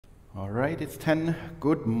All right, it's 10.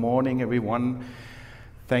 Good morning, everyone.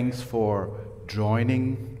 Thanks for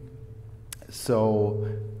joining. So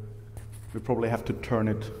we probably have to turn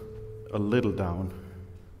it a little down.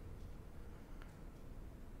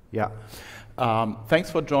 Yeah. Thanks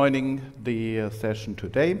for joining the session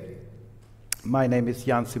today. My name is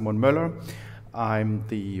Jan-Simon Moeller. I'm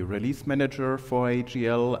the release manager for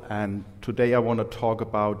AGL, and today I want to talk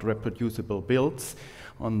about reproducible builds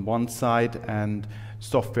on one side and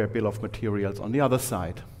software bill of materials on the other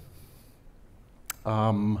side.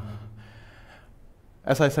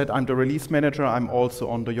 As I said, I'm the release manager. I'm also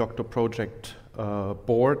on the Yocto project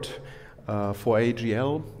board for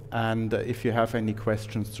AGL, and if you have any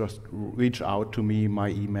questions, just reach out to me. My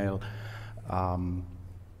email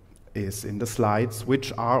is in the slides,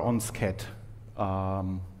 which are on SCED,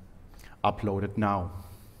 uploaded now.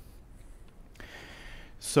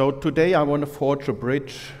 So today I want to forge a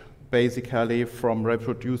bridge basically from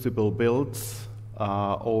reproducible builds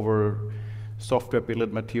over software bill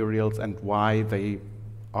of materials and why they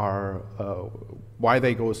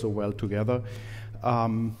go so well together.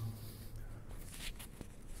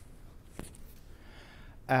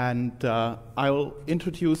 And I'll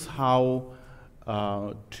introduce how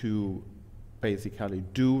to basically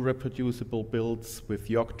do reproducible builds with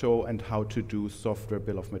Yocto and how to do software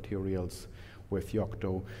bill of materials with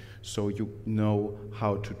Yocto, so you know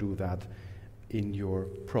how to do that in your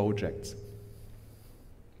projects.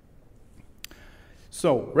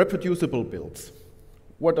 So, reproducible builds.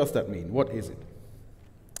 What does that mean? What is it?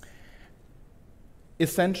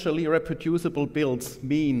 Essentially, reproducible builds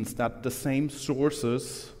means that the same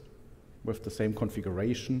sources with the same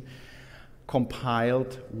configuration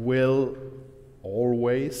compiled will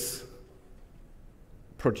always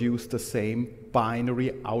produce the same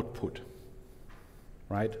binary output.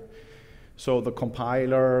 Right? So the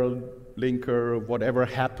compiler, linker, whatever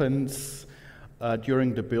happens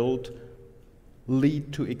during the build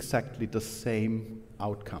lead to exactly the same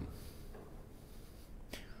outcome.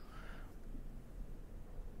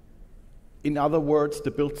 In other words,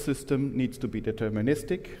 the build system needs to be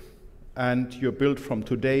deterministic, and your build from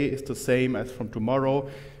today is the same as from tomorrow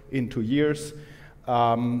in 2 years,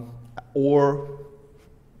 or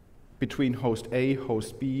between host A,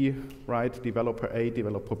 host B, right? Developer A,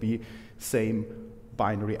 developer B, same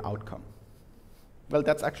binary outcome. Well,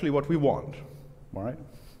 that's actually what we want, right?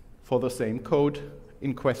 For the same code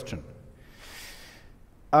in question.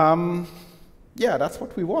 Yeah, that's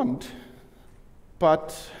what we want.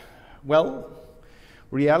 But, well,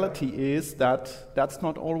 reality is that that's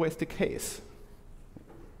not always the case.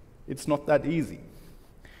 It's not that easy.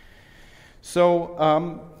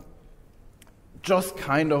 So, just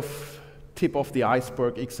kind of tip of the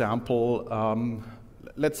iceberg example.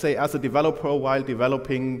 Let's say as a developer, while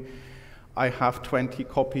developing, I have 20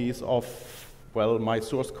 copies of, well, my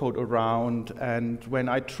source code around, and when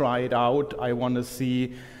I try it out, I want to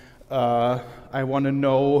see, I want to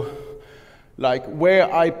know, like,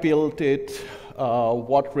 where I built it,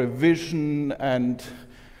 what revision, and,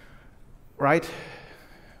 right?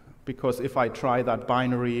 Because if I try that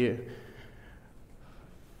binary,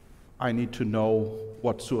 I need to know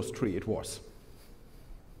what source tree it was.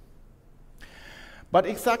 But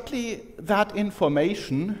exactly that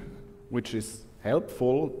information, which is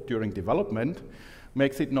helpful during development,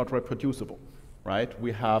 makes it not reproducible, right?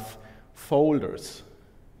 We have folders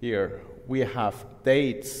here. We have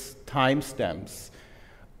dates, timestamps,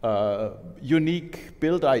 unique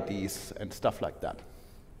build IDs, and stuff like that.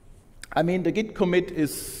 I mean, the Git commit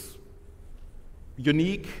is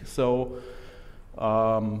unique, so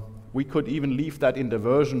we could even leave that in the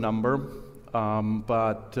version number,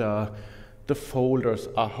 but the folders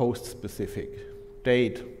are host-specific.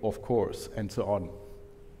 Date, of course, and so on.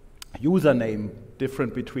 Username,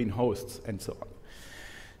 different between hosts, and so on.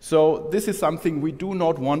 So this is something we do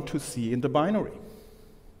not want to see in the binary,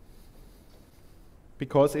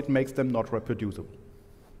 because it makes them not reproducible.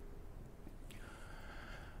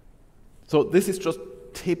 So this is just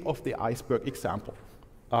tip of the iceberg example.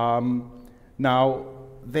 Now,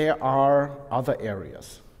 there are other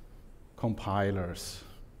areas, compilers.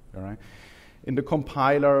 All right? In the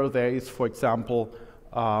compiler, there is, for example,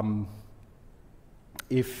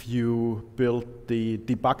 if you build the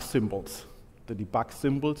debug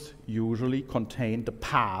symbols usually contain the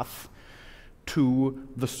path to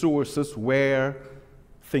the sources where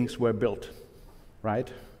things were built,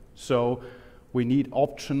 right? So we need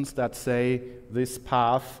options that say this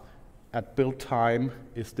path at build time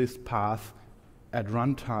is this path at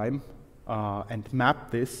runtime, and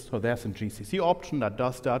map this. So there's a GCC option that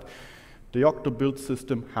does that. The Yocto build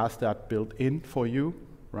system has that built in for you,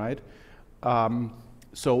 right?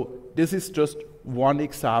 So this is just one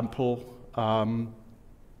example.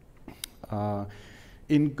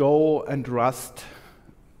 In Go and Rust,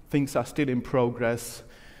 things are still in progress.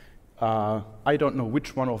 I don't know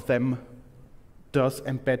which one of them does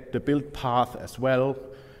embed the build path as well.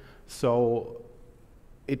 So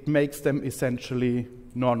it makes them essentially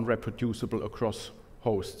non-reproducible across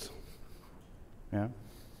hosts. Yeah.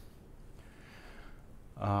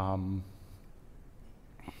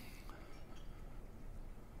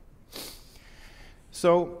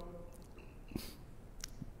 So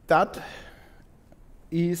that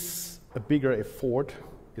is a bigger effort,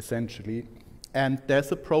 essentially. And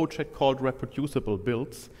there's a project called Reproducible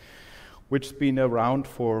Builds, which has been around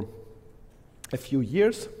for a few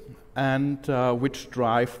years, and which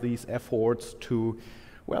drive these efforts to,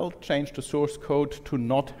 well, change the source code, to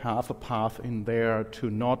not have a path in there, to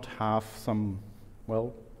not have some,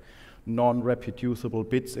 well, non-reproducible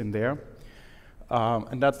bits in there.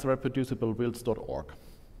 And that's reproduciblebuilds.org.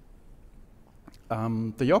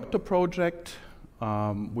 The Yocto project,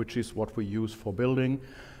 which is what we use for building,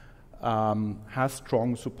 has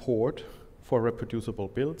strong support for reproducible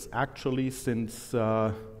builds. Actually, since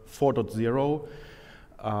 4.0,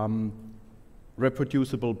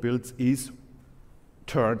 reproducible builds is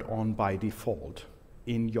turned on by default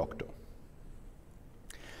in Yocto.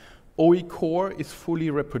 OE core is fully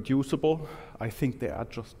reproducible. I think there are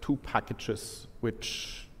just 2 packages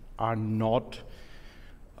which are not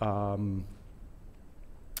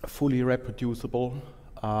fully reproducible.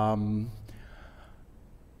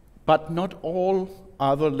 But not all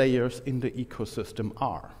other layers in the ecosystem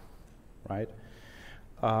are, right?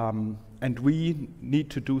 And we need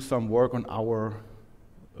to do some work on our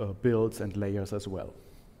builds and layers as well.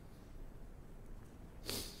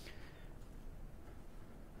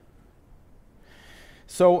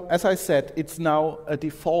 So, as I said, it's now a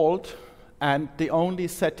default, and the only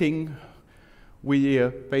setting we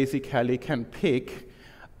basically can pick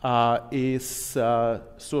is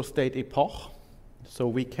source date epoch. So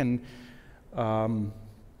we can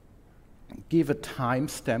give a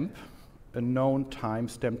timestamp, a known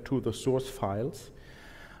timestamp to the source files.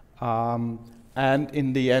 And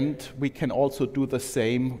in the end, we can also do the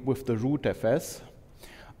same with the rootfs,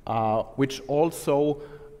 which also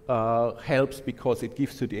helps because it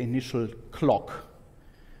gives you the initial clock.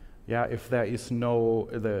 Yeah, if there is no,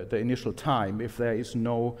 the initial time, if there is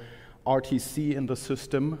no RTC in the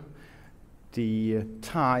system, the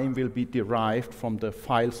time will be derived from the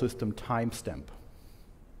file system timestamp.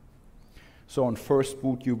 So on first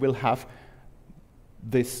boot, you will have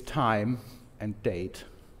this time and date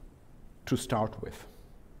to start with.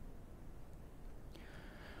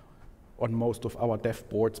 On most of our dev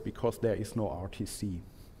boards, because there is no RTC.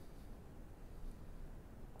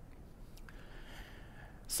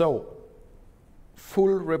 So,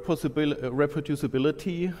 full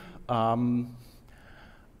reproducibility,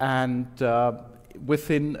 and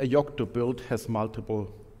within a Yocto build has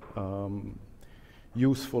multiple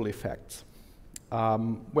useful effects.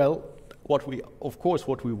 Well, what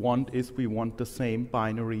we want is we want the same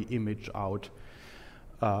binary image out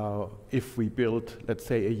if we build, let's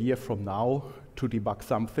say, a year from now to debug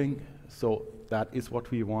something. So that is what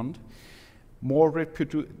we want. More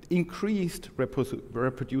increased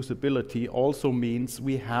reproducibility also means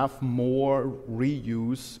we have more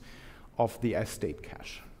reuse of the S-state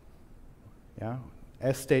cache. Yeah?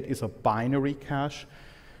 S-state is a binary cache.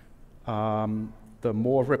 The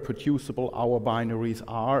more reproducible our binaries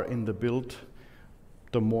are in the build,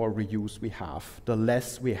 the more reuse we have, the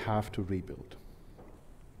less we have to rebuild.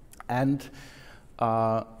 And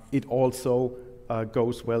it also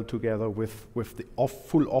goes well together with the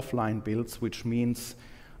full offline builds, which means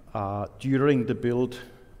during the build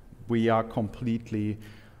we are completely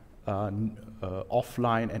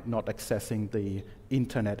offline and not accessing the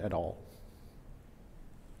internet at all.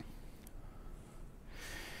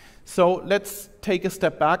 So let's take a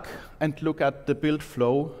step back and look at the build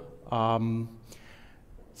flow.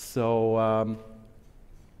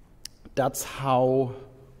 That's how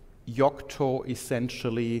Yocto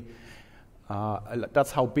essentially,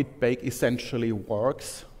 that's how BitBake essentially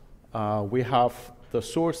works. We have the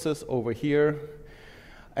sources over here,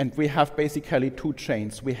 and we have basically 2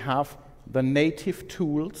 chains. We have the native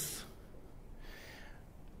tools.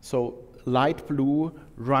 So light blue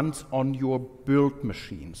runs on your build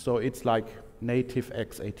machine. So it's like native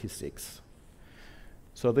x86.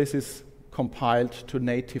 So this is compiled to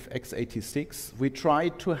native x86. We try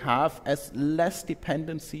to have as less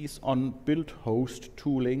dependencies on build host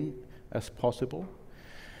tooling as possible.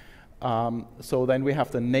 So then we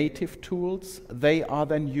have the native tools. They are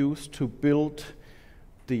then used to build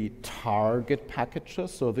the target packages.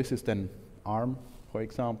 So this is then ARM, for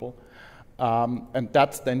example. And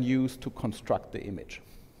that's then used to construct the image.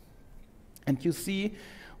 And you see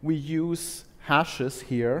we use hashes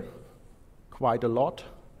here quite a lot.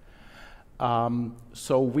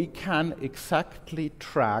 So we can exactly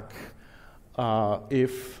track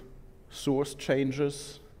if source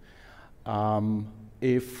changes,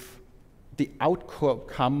 if the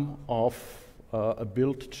outcome of a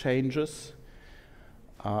build changes,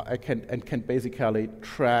 and can basically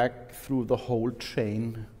track through the whole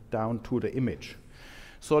chain down to the image.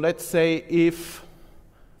 So let's say if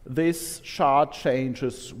this shard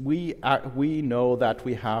changes, we know that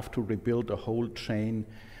we have to rebuild the whole chain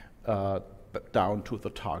down to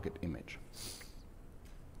the target image.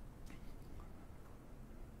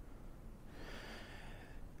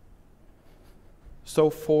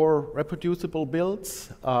 So for reproducible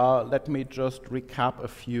builds, let me just recap a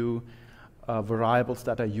few variables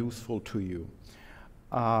that are useful to you.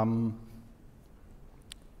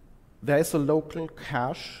 There is a local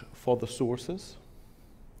cache for the sources.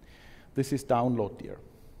 This is download dir.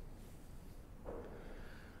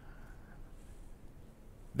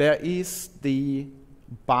 There is the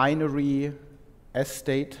binary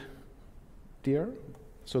state dir.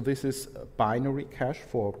 So this is a binary cache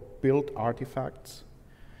for build artifacts.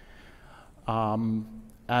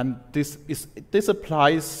 And this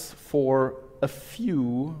applies for a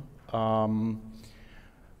few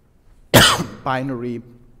binary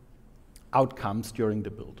outcomes during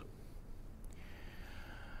the build.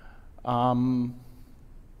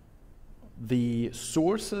 The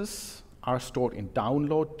sources are stored in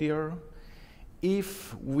download dir.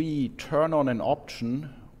 If we turn on an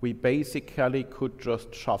option, we basically could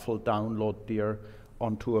just shuffle download dir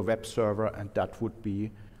onto a web server, and that would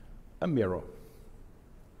be a mirror.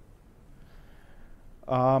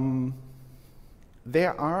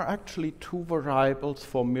 There are actually two variables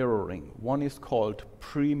for mirroring. One is called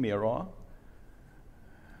pre-mirror,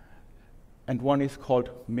 and one is called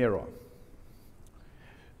mirror.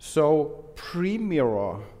 So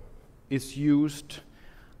pre-mirror is used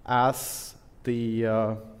as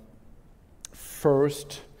the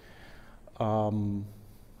first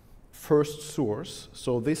source.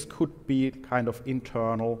 So this could be kind of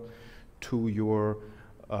internal to your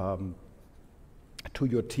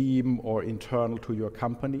team or internal to your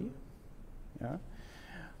company. Yeah?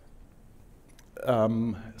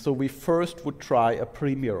 So we first would try a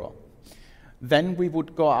pre-mirror. Then we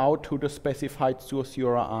would go out to the specified source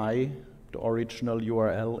URI, the original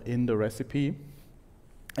URL in the recipe.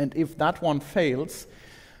 And if that one fails,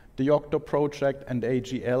 the Yocto project and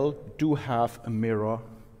AGL do have a mirror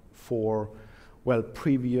for, well,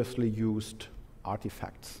 previously used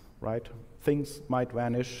artifacts, right? Things might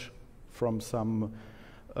vanish from some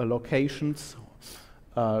locations.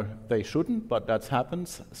 They shouldn't, but that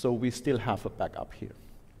happens. So we still have a backup here.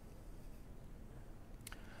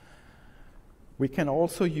 We can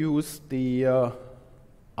also use the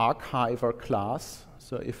archiver class.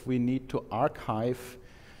 So if we need to archive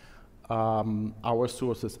our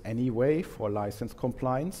sources anyway for license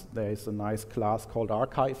compliance, there is a nice class called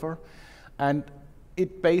archiver. And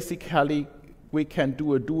it basically, we can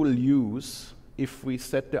do a dual use if we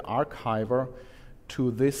set the archiver to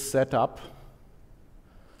this setup.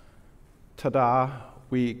 Ta-da!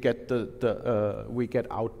 We get we get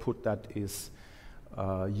output that is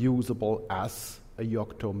usable as a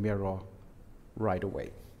Yocto mirror right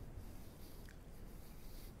away.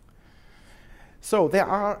 So there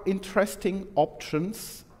are interesting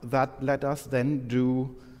options that let us then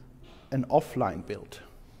do an offline build.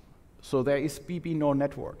 So there is BB no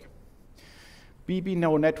network. BB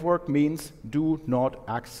no network means do not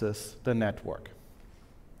access the network.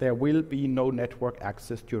 There will be no network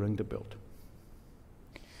access during the build.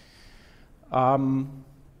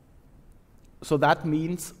 So that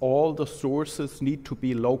means all the sources need to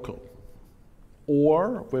be local.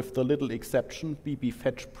 Or, with the little exception, BB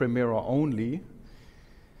fetch pre-mirror only,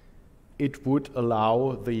 it would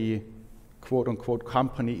allow the quote-unquote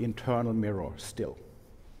company internal mirror still.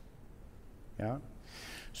 Yeah?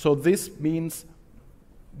 So this means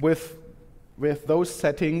with those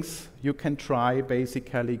settings, you can try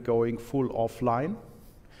basically going full offline.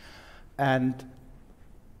 And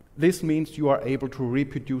this means you are able to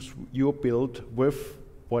reproduce your build with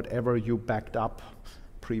whatever you backed up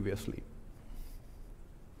previously.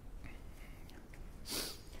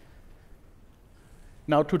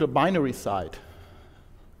 Now to the binary side.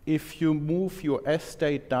 If you move your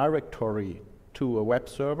state directory to a web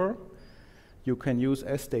server, you can use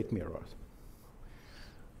state mirrors.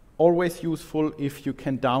 Always useful if you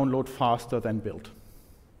can download faster than build.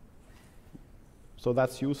 So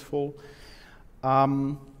that's useful.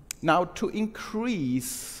 Now, to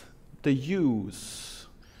increase the use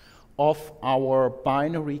of our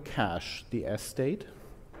binary cache, the S state,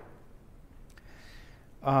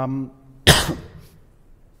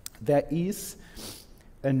 there is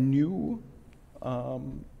a new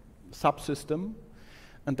subsystem,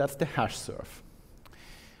 and that's the hash serve.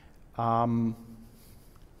 The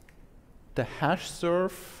hash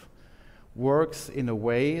serve works in a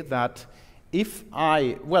way that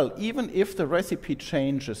even if the recipe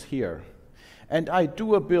changes here, and I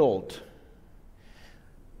do a build,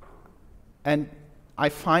 and I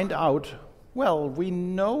find out, well, we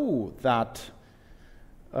know that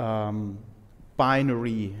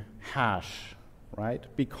binary hash, right?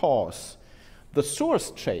 Because the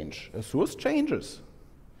source changes.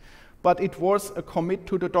 But it was a commit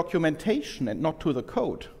to the documentation and not to the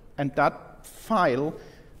code. And that file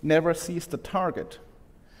never sees the target.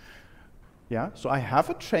 Yeah, so I have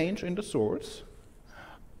a change in the source.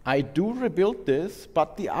 I do rebuild this,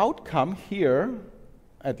 but the outcome here,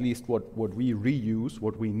 at least what we reuse,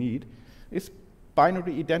 what we need, is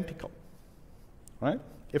binary identical, right?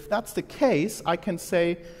 If that's the case, I can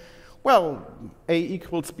say, well, A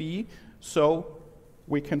equals B, so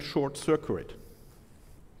we can short circuit.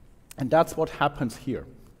 And that's what happens here.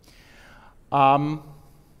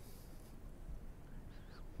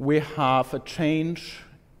 We have a change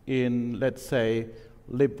in, let's say,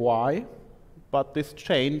 lib_y, but this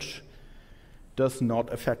change does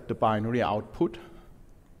not affect the binary output.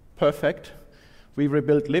 Perfect. We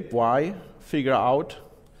rebuild lib_y, figure out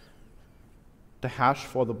the hash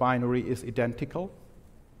for the binary is identical.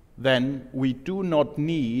 Then we do not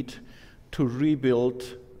need to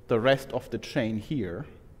rebuild the rest of the chain here.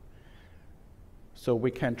 So we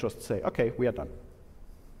can just say, okay, we are done.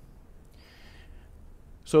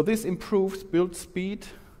 So this improves build speed,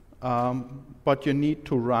 but you need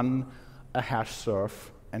to run a hash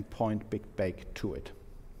serve and point BitBake to it.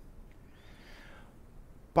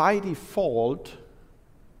 By default,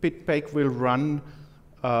 BitBake will run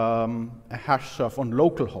a hash serve on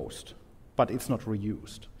localhost, but it's not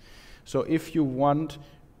reused. So if you want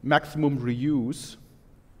maximum reuse,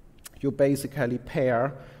 you basically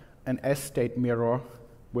pair an S-state mirror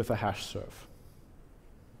with a hash serve.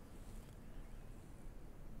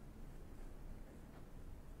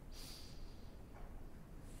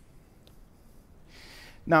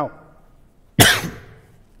 Now,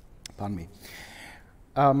 pardon me,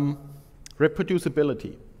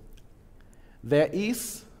 reproducibility. There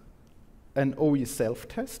is an OE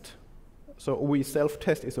self-test. So OE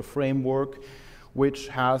self-test is a framework which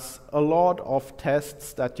has a lot of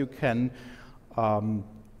tests that you can,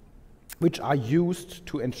 which are used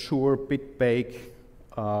to ensure BitBake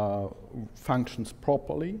functions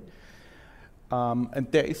properly.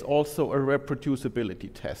 And there is also a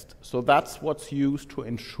reproducibility test. So that's what's used to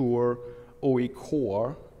ensure OE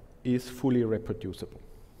core is fully reproducible.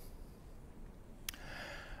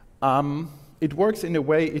 It works in a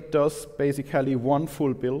way it does basically one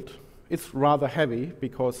full build. It's rather heavy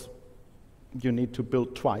because you need to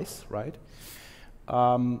build twice, right?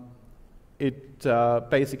 It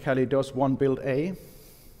basically does one build A,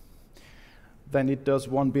 then it does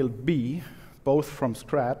one build B, both from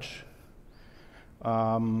scratch.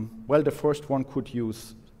 Well, the first one could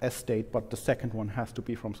use S-state, but the second one has to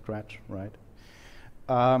be from scratch, right?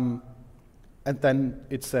 And then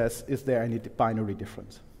it says, is there any binary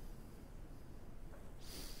difference?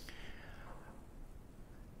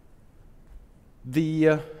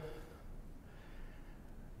 The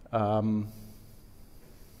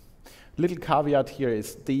little caveat here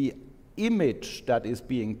is the image that is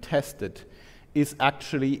being tested is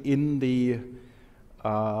actually in the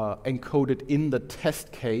encoded in the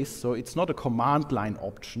test case, so it's not a command line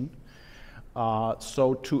option.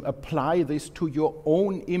 So to apply this to your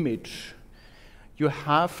own image, you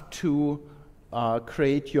have to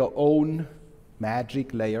create your own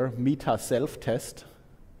magic layer, meta self-test,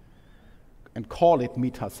 and call it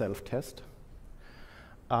meta self-test.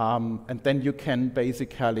 And then you can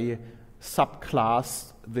basically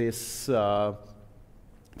subclass this,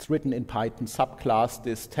 it's written in Python, subclass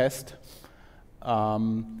this test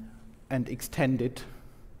and extend it.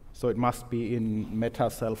 So it must be in meta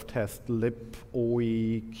self-test, lib,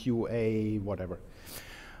 OE, QA, whatever.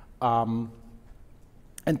 And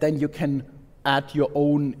then you can add your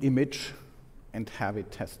own image and have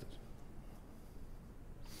it tested.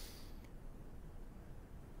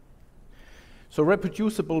 So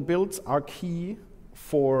reproducible builds are key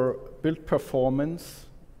for build performance,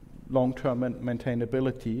 long-term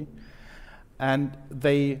maintainability, and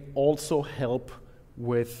they also help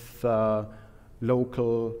with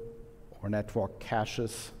local or network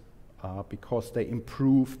caches because they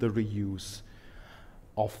improve the reuse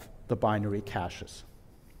of the binary caches.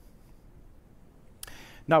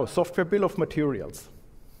 Now, software bill of materials.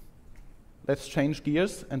 Let's change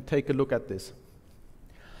gears and take a look at this.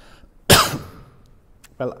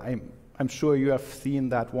 Well, I'm sure you have seen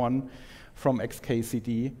that one from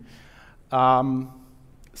XKCD.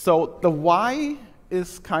 So the why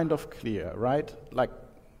is kind of clear, right? Like,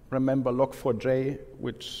 remember log4j,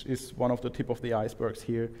 which is one of the tip of the icebergs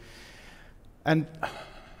here. And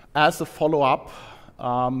as a follow-up,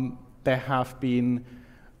 there have been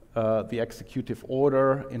the executive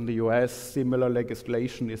order in the US, similar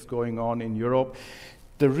legislation is going on in Europe.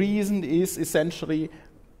 The reason is essentially,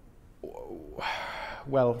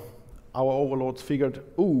 well, our overlords figured,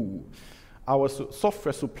 our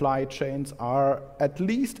software supply chains are at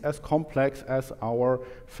least as complex as our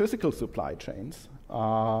physical supply chains.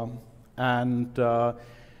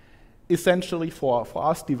 Essentially for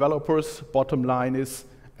us developers, bottom line is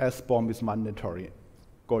SBOM is mandatory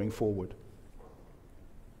going forward.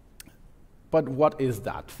 But what is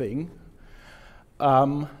that thing?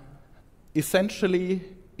 Essentially,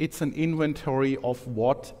 it's an inventory of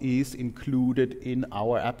what is included in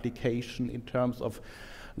our application in terms of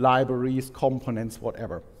libraries, components,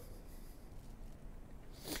 whatever.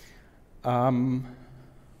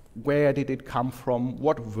 Where did it come from?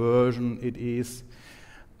 What version it is?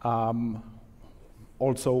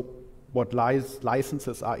 Also, what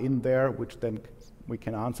licenses are in there, which then we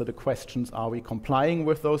can answer the questions, are we complying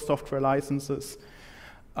with those software licenses?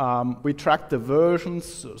 We track the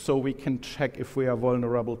versions so we can check if we are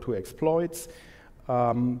vulnerable to exploits.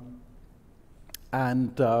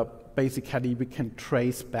 Basically, we can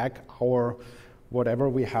trace back our whatever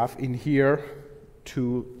we have in here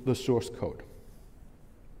to the source code.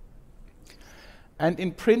 And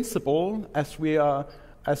in principle, as we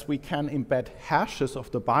can embed hashes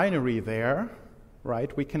of the binary there,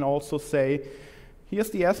 right, we can also say,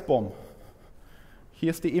 here's the SBOM,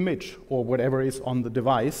 here's the image, or whatever is on the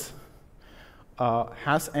device.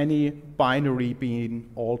 Has any binary been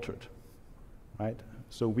altered, right?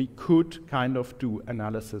 So we could kind of do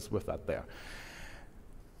analysis with that there.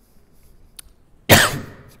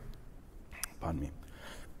 Pardon me.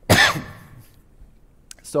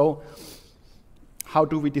 So how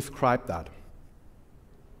do we describe that?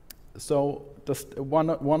 So just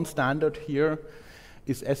one standard here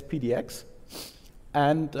is SPDX.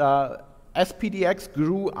 And SPDX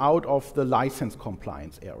grew out of the license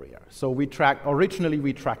compliance area. So originally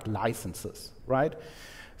we tracked licenses, right?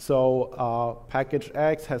 So package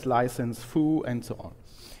X has license foo and so on.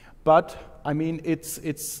 But I mean, it's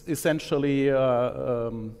essentially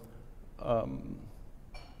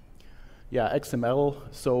XML.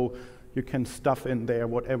 So you can stuff in there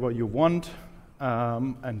whatever you want,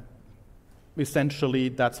 and essentially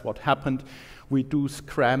that's what happened. We do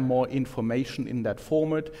cram more information in that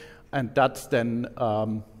format, and that's then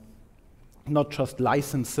not just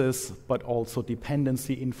licenses, but also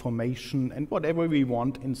dependency information and whatever we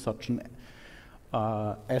want in such an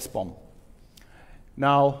SBOM.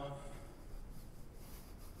 Now,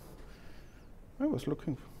 I was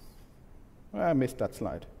looking, I missed that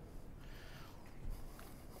slide.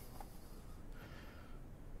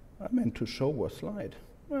 I meant to show a slide.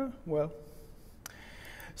 Well,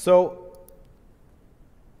 so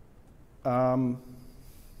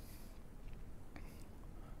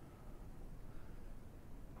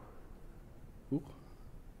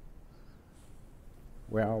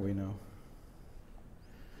where are we now?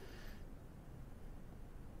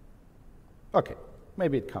 Okay,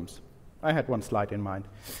 maybe it comes. I had one slide in mind.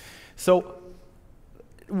 So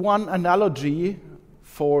one analogy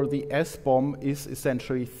for the SBOM is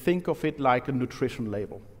essentially, think of it like a nutrition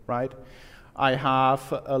label, right? I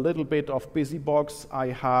have a little bit of BusyBox, I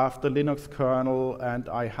have the Linux kernel, and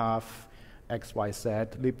I have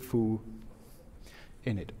XYZ, libfoo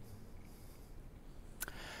in it.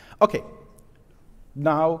 Okay,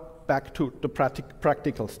 now back to the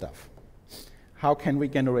practical stuff. How can we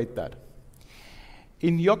generate that?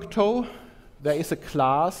 In Yocto, there is a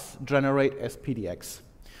class generate SPDX.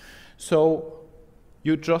 So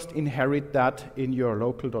you just inherit that in your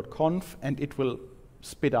local.conf, and it will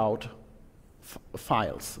spit out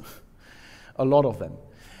files, a lot of them.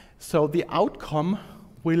 So the outcome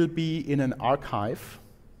will be in an archive.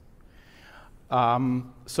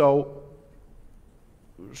 So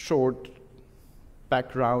short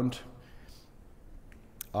background,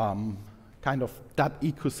 kind of that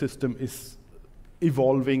ecosystem is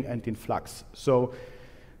evolving and in flux. So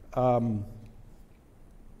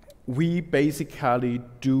we basically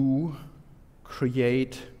do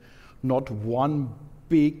create not one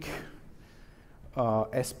big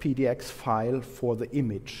SPDX file for the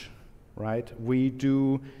image, right? We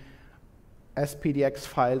do SPDX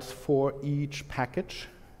files for each package,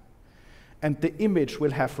 and the image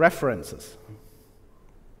will have references,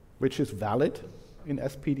 which is valid in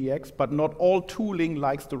SPDX, but not all tooling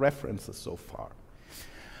likes the references so far.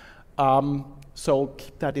 So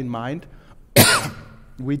keep that in mind.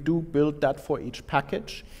 We do build that for each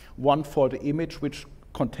package, one for the image which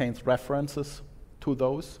contains references to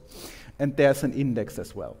those, and there's an index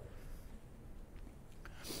as well.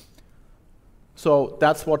 So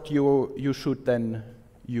that's what you should then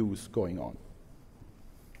use going on.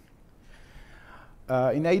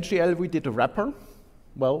 In AGL, we did a wrapper.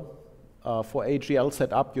 Well, for AGL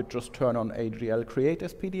setup, you just turn on AGL create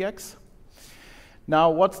SPDX.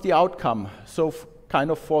 Now, what's the outcome? So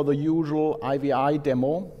kind of for the usual IVI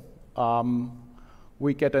demo,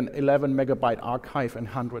 we get an 11 megabyte archive and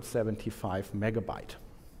 175 megabyte.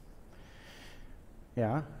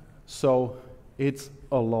 Yeah, so it's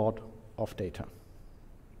a lot of data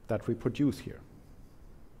that we produce here.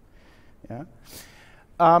 Yeah.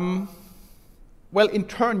 Well, in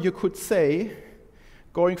turn, you could say,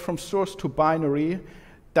 going from source to binary,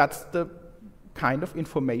 that's the kind of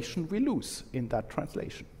information we lose in that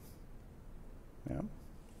translation. Yeah.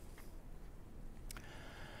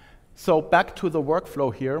 So back to the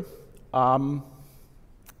workflow here.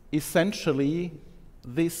 Essentially,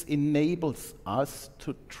 this enables us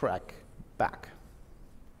to track back.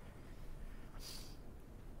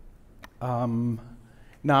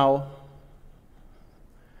 Now,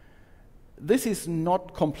 this is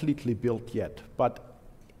not completely built yet, but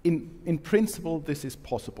in principle, this is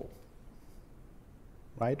possible.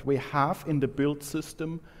 Right? We have in the build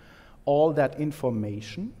system all that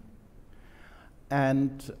information,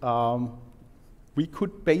 and we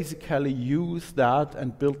could basically use that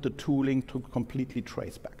and build the tooling to completely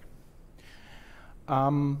trace back.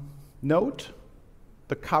 Note,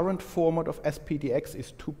 the current format of SPDX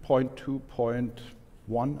is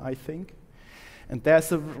 2.2.1, I think, and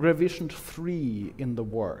there's a revision 3 in the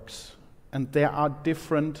works, and there are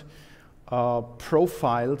different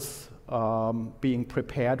profiles being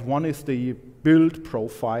prepared. One is the build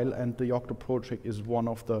profile, and the Yocto project is one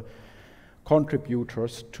of the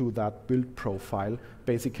contributors to that build profile.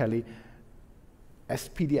 Basically,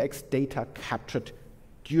 SPDX data captured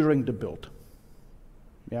during the build.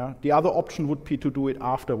 Yeah. The other option would be to do it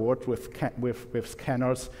afterward with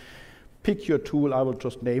scanners. Pick your tool. I will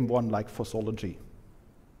just name one like Fossology.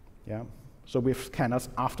 Yeah. So with scanners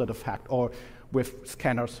after the fact, or with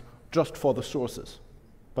scanners just for the sources.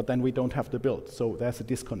 But then we don't have the build, so there's a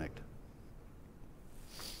disconnect.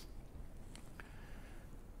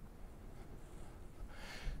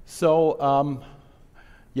 So,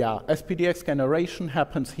 yeah, SPDX generation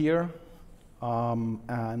happens here,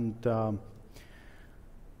 and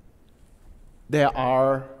there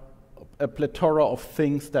are a plethora of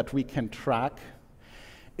things that we can track.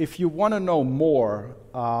 If you want to know more,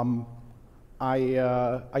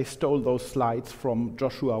 I stole those slides from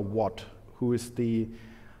Joshua Watt, who is the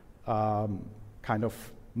kind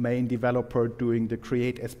of main developer doing the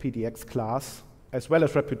Create SPDX class, as well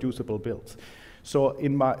as Reproducible Builds. So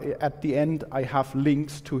at the end, I have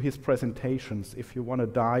links to his presentations. If you want to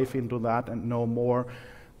dive into that and know more,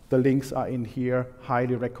 the links are in here,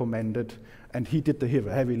 highly recommended. And he did the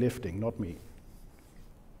heavy lifting, not me.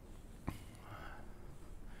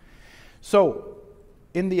 So,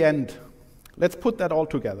 in the end, let's put that all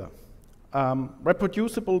together.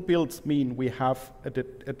 Reproducible builds mean we have a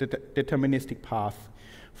deterministic path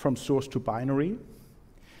from source to binary.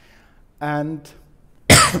 And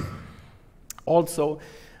also,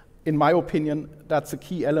 in my opinion, that's a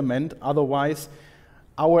key element. Otherwise,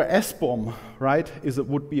 our SBOM, right,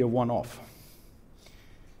 would be a one-off.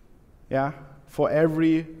 Yeah, for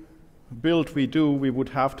every build we do, we would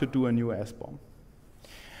have to do a new SBOM.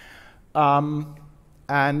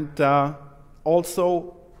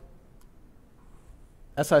 Also,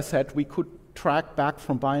 as I said, we could track back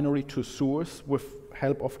from binary to source with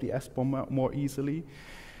help of the SBOM more easily.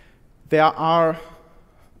 There are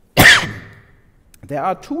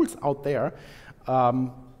tools out there.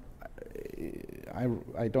 I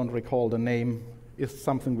don't recall the name. It's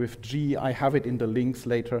something with G. I have it in the links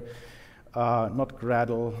later. Not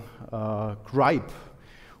Gradle, Gripe,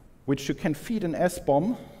 which you can feed an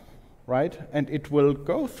SBOM, right? And it will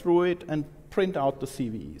go through it and print out the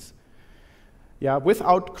CVEs. Yeah,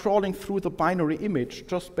 without crawling through the binary image,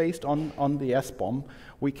 just based on the SBOM,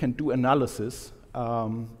 we can do analysis.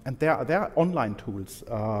 And there are online tools,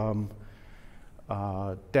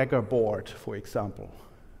 Daggerboard, for example,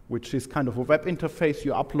 which is kind of a web interface.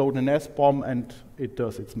 You upload an SBOM and it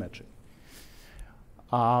does its magic.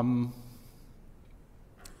 So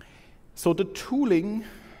the tooling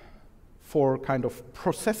for kind of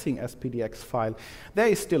processing SPDX file, there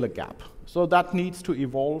is still a gap. So that needs to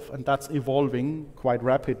evolve, and that's evolving quite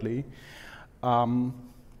rapidly.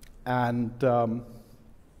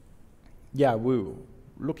 Yeah, we're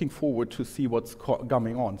looking forward to see what's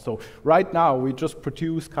coming on. So right now, we just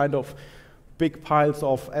produce kind of big piles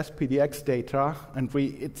of SPDX data, and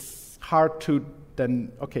it's hard to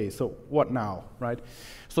then, okay, so what now, right?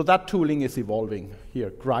 So that tooling is evolving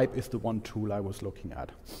here. Gripe is the one tool I was looking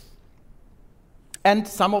at. And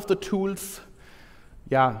some of the tools,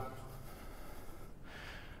 yeah,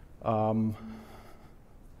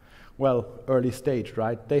 well, early stage,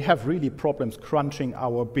 right? They have really problems crunching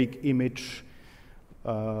our big image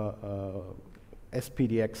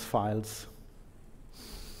SPDX files.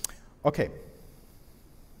 Okay.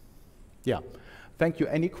 Yeah. Thank you.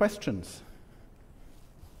 Any questions?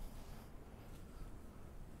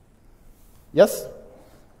 Yes? So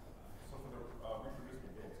for the reproducible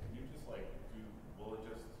builds, can you just like do, will it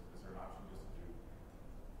just, is there an option just to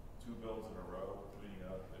do 2 builds in a row leading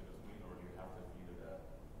up in between, or do you have to feed it a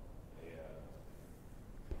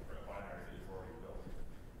binary that you've already built?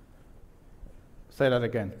 Say that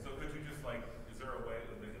again. So could you just like, is there a way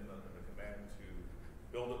in the command to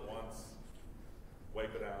build it once,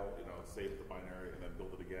 wipe it out, save the binary, and then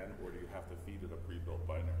build it again, or do you have to feed it a pre-built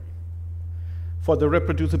binary? For the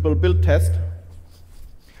reproducible build test,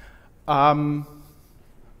 so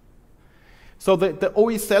the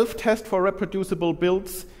OE self-test for reproducible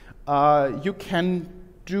builds, you can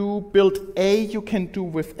do build A, you can do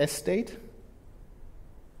with state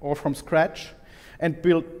or from scratch, and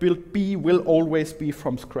build B will always be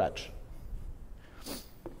from scratch.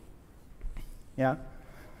 Yeah.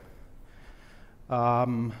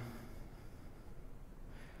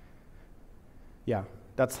 Yeah.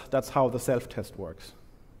 That's how the self-test works.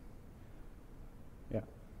 Yeah.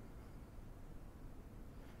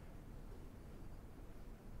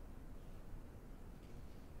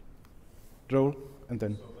 Joel, and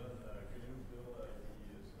then. So then, can you build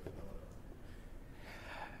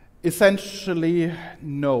IDs? Essentially,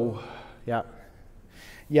 no. Yeah.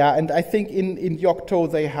 Yeah, and I think in Yocto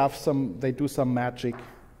they do some magic.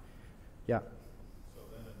 Yeah.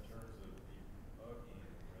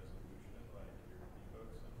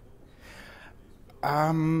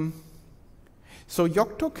 So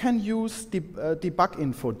Yocto can use debug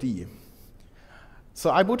info D.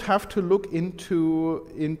 So I would have to look into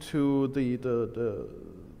the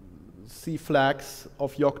C flags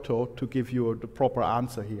of Yocto to give you the proper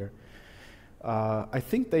answer here. I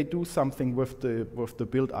think they do something with the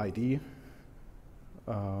build ID.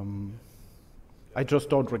 I just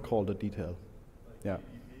don't recall the detail. Yeah.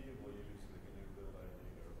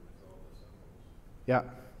 Yeah.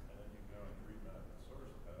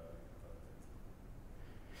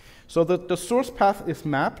 So the source path is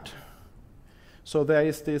mapped. So there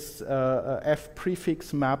is this F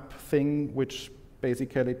prefix map thing, which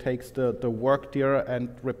basically takes the work dir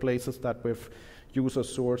and replaces that with user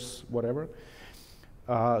source whatever.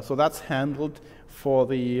 So that's handled. For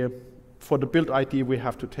the build ID, we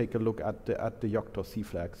have to take a look at the Yocto C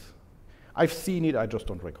flags. I've seen it, I just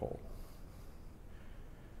don't recall.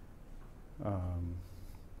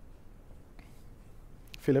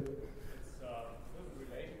 Philip?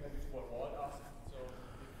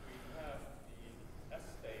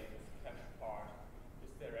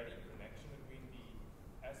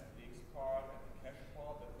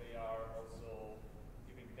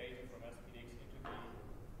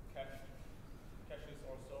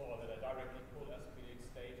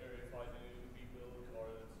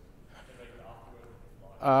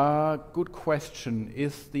 Good question.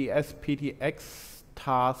 Is the SPDX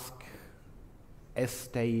task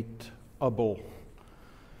estate-able?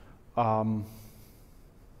 I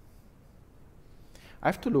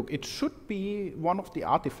have to look. It should be one of the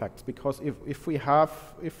artifacts, because if we have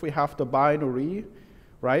the binary,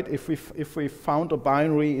 right? If we found a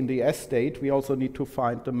binary in the S-state, we also need to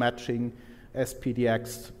find the matching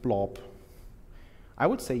SPDX blob. I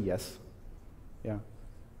would say yes. Yeah.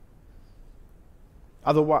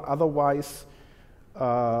 Otherwise,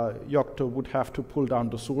 Yocto would have to pull down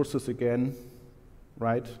the sources again,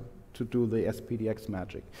 right, to do the SPDX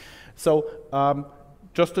magic. So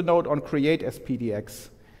just a note on create SPDX.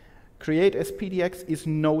 Create SPDX is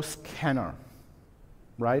no scanner,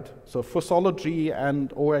 right? So Fossology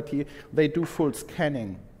and ORT, they do full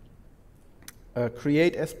scanning.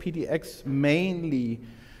 Create SPDX mainly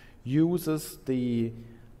uses the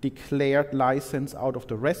declared license out of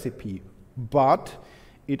the recipe, but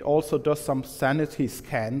it also does some sanity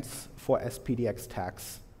scans for SPDX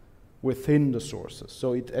tags. within the sources.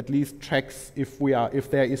 So it at least checks if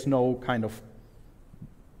there is no kind of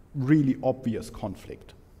really obvious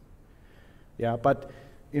conflict. Yeah, but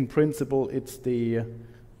in principle, it's the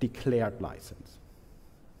declared license.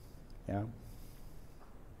 Yeah.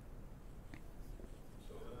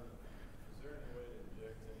 So then, is there any way to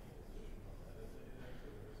inject any additional metadata into the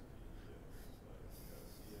SPDX,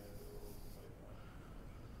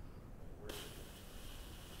 like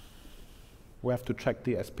We have to check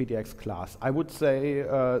the SPDX class. I would say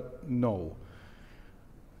no.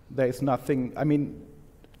 There is nothing. I mean,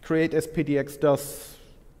 create SPDX does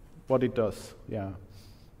what it does, yeah.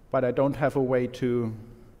 But I don't have a way to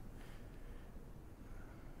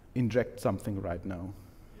inject something right now.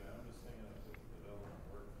 Yeah, I'm just thinking of the development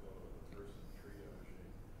workflow of the person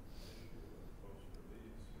triaging issue of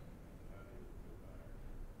post-release. How do you go back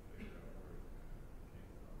and figure out where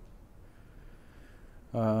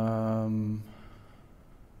it came from?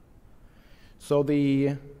 So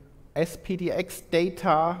the SPDX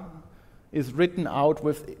data is written out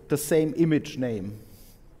with the same image name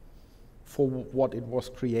for what it was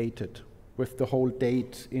created, with the whole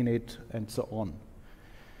date in it and so on.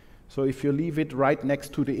 So if you leave it right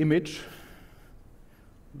next to the image,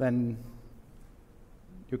 then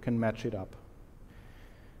you can match it up.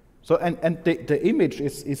 So and the image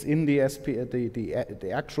is in the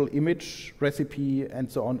the actual image recipe and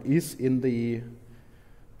so on is in the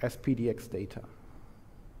SPDX data.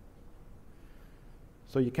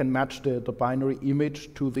 So you can match the binary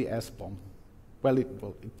image to the SBOM. Well, it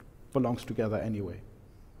belongs together anyway.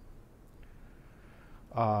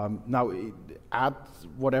 Now, add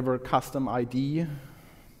whatever custom ID. Snapshot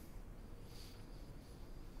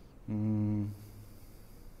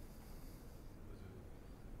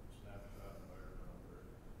environmental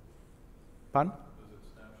variables. Pardon? Does it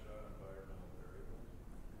snapshot environmental variables?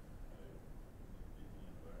 Like the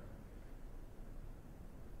environment?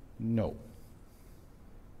 No.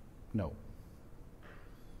 No.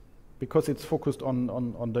 Because it's focused on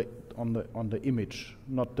the image,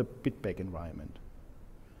 not the bitbag environment.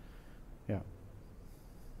 Yeah.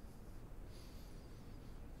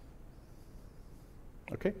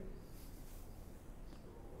 Okay.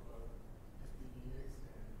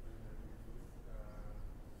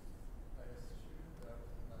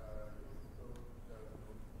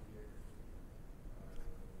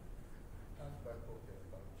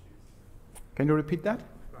 Can you repeat that?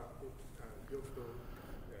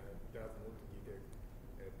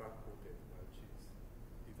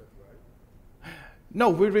 No,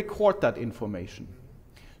 we record that information.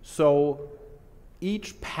 So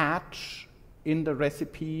each patch in the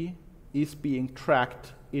recipe is being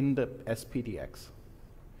tracked in the SPDX.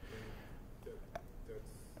 That's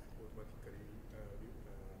automatically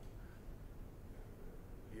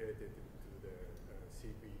related to the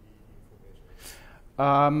CVE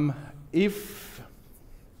information.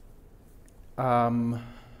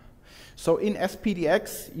 So in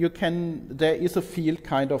SPDX, there is a field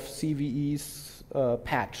kind of CVEs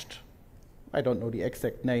patched. I don't know the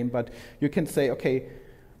exact name, but you can say, okay,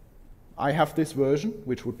 I have this version,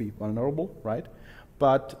 which would be vulnerable, right?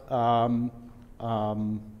 But I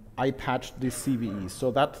patched this CVE.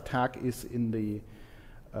 So that tag is in the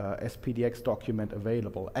SPDX document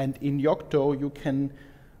available. And in Yocto, you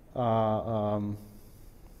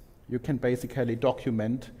can basically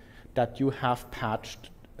document that you have patched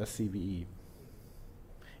a CVE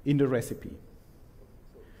in the recipe.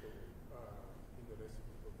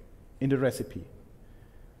 In the recipe.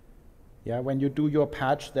 Yeah, when you do your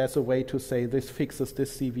patch, there's a way to say this fixes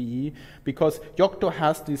this CVE, because Yocto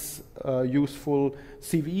has this useful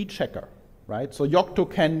CVE checker, right? So Yocto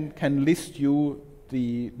can list you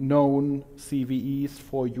the known CVEs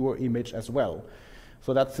for your image as well.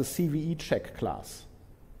 So that's the CVE check class,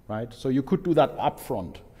 right? So you could do that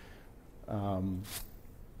upfront.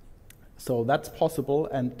 So that's possible,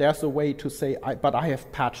 and there's a way to say, but I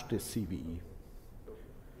have patched this CVE.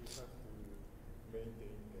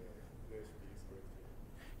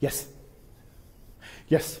 Yes.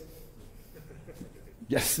 Yes.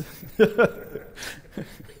 Yes.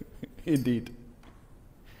 Indeed.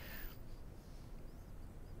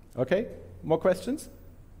 Okay, more questions?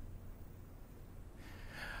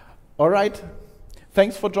 All right.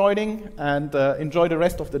 Thanks for joining, and enjoy the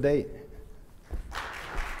rest of the day.